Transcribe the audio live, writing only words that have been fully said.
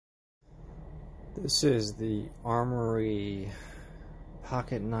This is the Armory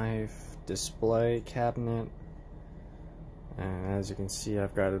pocket knife display cabinet, and as you can see,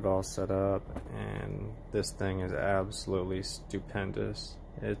 I've got it all set up, and this thing is absolutely stupendous.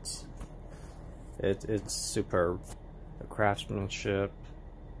 It's superb. The craftsmanship,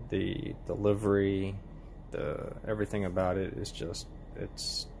 the delivery, everything about it is just,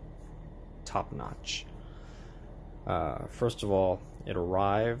 it's top notch. First of all, it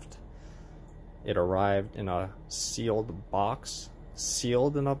arrived in a sealed box,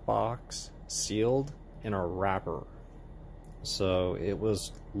 sealed in a wrapper. So it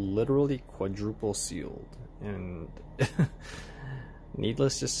was literally quadruple sealed, and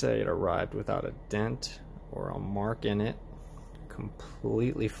needless to say, it arrived without a dent or a mark in it,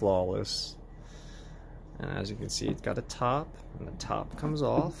 completely flawless. And as you can see, it's got a top, and the top comes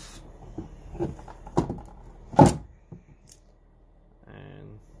off.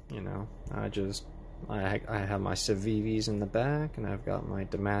 You know, I have my Civivis in the back, and I've got my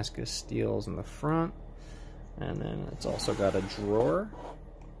Damascus steels in the front, and then it's also got a drawer,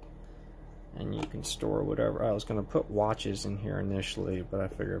 and you can store whatever. I was going to put watches in here initially, but I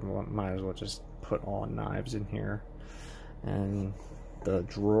figured might as well just put all knives in here. And the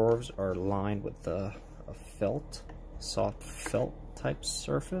drawers are lined with a felt, soft felt type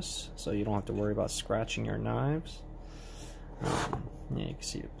surface, so you don't have to worry about scratching your knives. Yeah, you can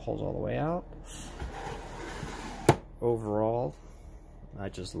see it pulls all the way out. Overall, I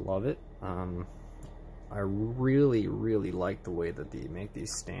just love it. I really like the way that they make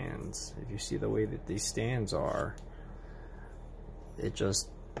these stands. If you see the way that these stands are, it just,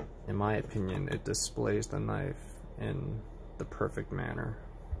 in my opinion, it displays the knife in the perfect manner.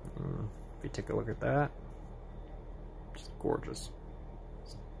 If you take a look at that, just gorgeous.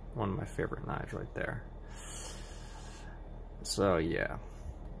 It's one of my favorite knives right there. So yeah,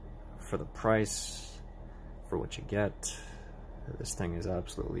 for the price, for what you get, this thing is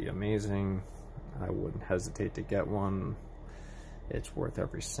absolutely amazing. I wouldn't hesitate to get one. It's worth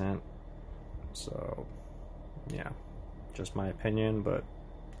every cent. So yeah, just my opinion, but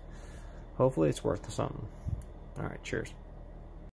hopefully it's worth something. Alright, cheers.